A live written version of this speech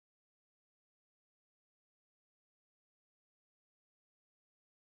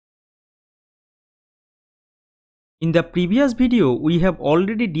In the previous video, we have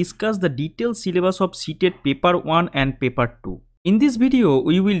already discussed the detailed syllabus of CTET Paper 1 and Paper 2. In this video,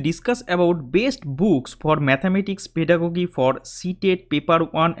 we will discuss about best books for mathematics pedagogy for CTET Paper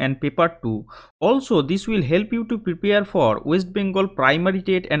 1 and Paper 2. Also, this will help you to prepare for West Bengal Primary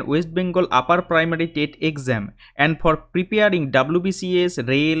TET and West Bengal Upper Primary TET exam, and for preparing WBCS,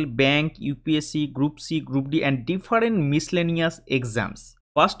 Rail, Bank, UPSC, Group C, Group D and different miscellaneous exams.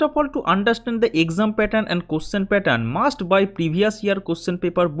 First of all, to understand the exam pattern and question pattern, must buy previous year question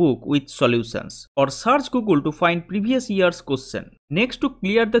paper book with solutions or search Google to find previous year's question. Next, to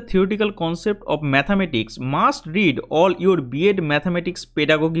clear the theoretical concept of mathematics, must read all your B.Ed Mathematics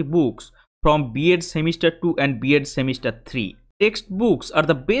pedagogy books from B.Ed Semester 2 and B.Ed Semester 3. Textbooks are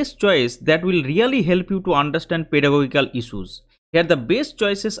the best choice that will really help you to understand pedagogical issues. Here the best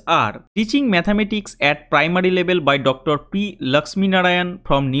choices are Teaching Mathematics at Primary Level by Dr. P. Lakshminarayan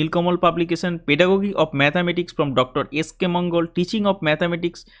from Nilkamal Publication, Pedagogy of Mathematics from Dr. S.K. Mangal, Teaching of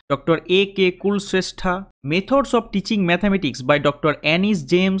Mathematics Dr. A.K. Kulshrestha, Methods of Teaching Mathematics by Dr. Anis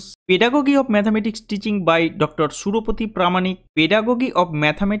James, Pedagogy of Mathematics Teaching by Dr. Suropati Pramanik, Pedagogy of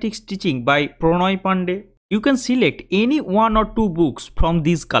Mathematics Teaching by Pronoy Pandey. You can select any one or two books from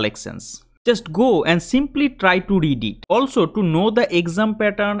these collections. Just go and simply try to read it. Also, to know the exam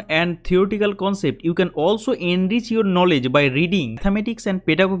pattern and theoretical concept, you can also enrich your knowledge by reading Mathematics and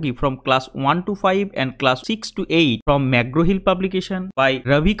Pedagogy from class 1 to 5 and class 6 to 8 from McGraw-Hill Publication by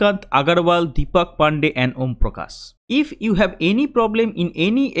Ravikant Agarwal, Deepak Pandey and Om Prakash. If you have any problem in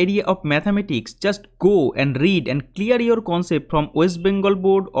any area of mathematics, just go and read and clear your concept from West Bengal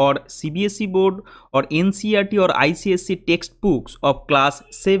Board or CBSE Board or NCERT or ICSE textbooks of class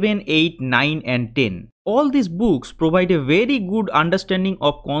 7, 8, 9 and 10. All these books provide a very good understanding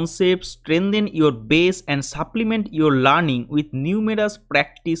of concepts, strengthen your base and supplement your learning with numerous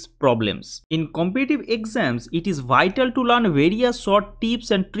practice problems. In competitive exams, it is vital to learn various short tips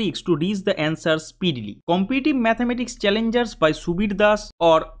and tricks to reach the answers speedily. Competitive Mathematics Challengers by Subir Das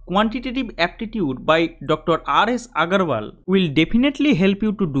or Quantitative Aptitude by Dr. R.S. Agarwal will definitely help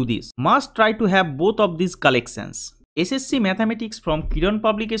you to do this. Must try to have both of these collections. SSC Mathematics from Kiran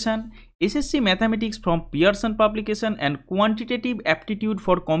Publication, SSC Mathematics from Pearson Publication and Quantitative Aptitude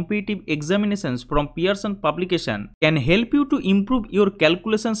for Competitive Examinations from Pearson Publication can help you to improve your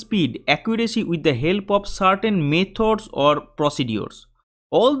calculation speed, accuracy with the help of certain methods or procedures.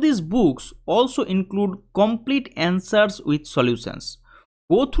 All these books also include complete answers with solutions.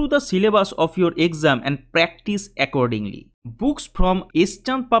 Go through the syllabus of your exam and practice accordingly. Books from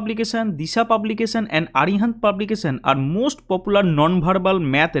S-Chand Publication, Disha Publication and Arihant Publication are most popular non-verbal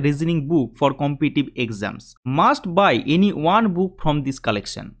math reasoning book for competitive exams. Must buy any one book from this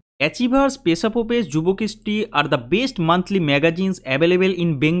collection. Achievers, Pesapopes, Jubokishti are the best monthly magazines available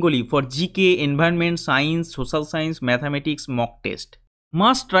in Bengali for GK, Environment, Science, Social Science, Mathematics, mock test.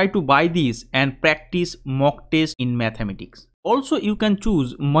 Must try to buy these and practice mock test in mathematics. Also, you can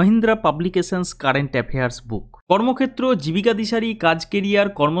choose Mahindra Publications Current Affairs book. Kormokhetro, Jibika Dishari, Kaj Career,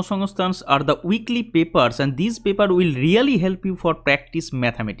 Kormosongstans are the weekly papers and these papers will really help you for practice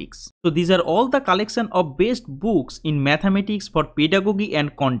mathematics. So these are all the collection of best books in mathematics for pedagogy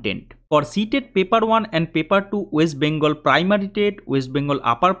and content. For CTET Paper 1 and Paper 2 West Bengal Primary TET, West Bengal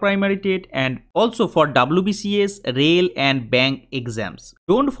Upper Primary TET and also for WBCS, Rail and Bank exams.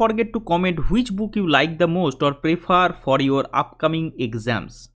 Don't forget to comment which book you like the most or prefer for your upcoming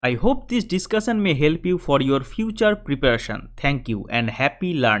exams. I hope this discussion may help you for your future preparation. Thank you and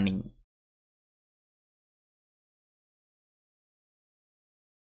happy learning.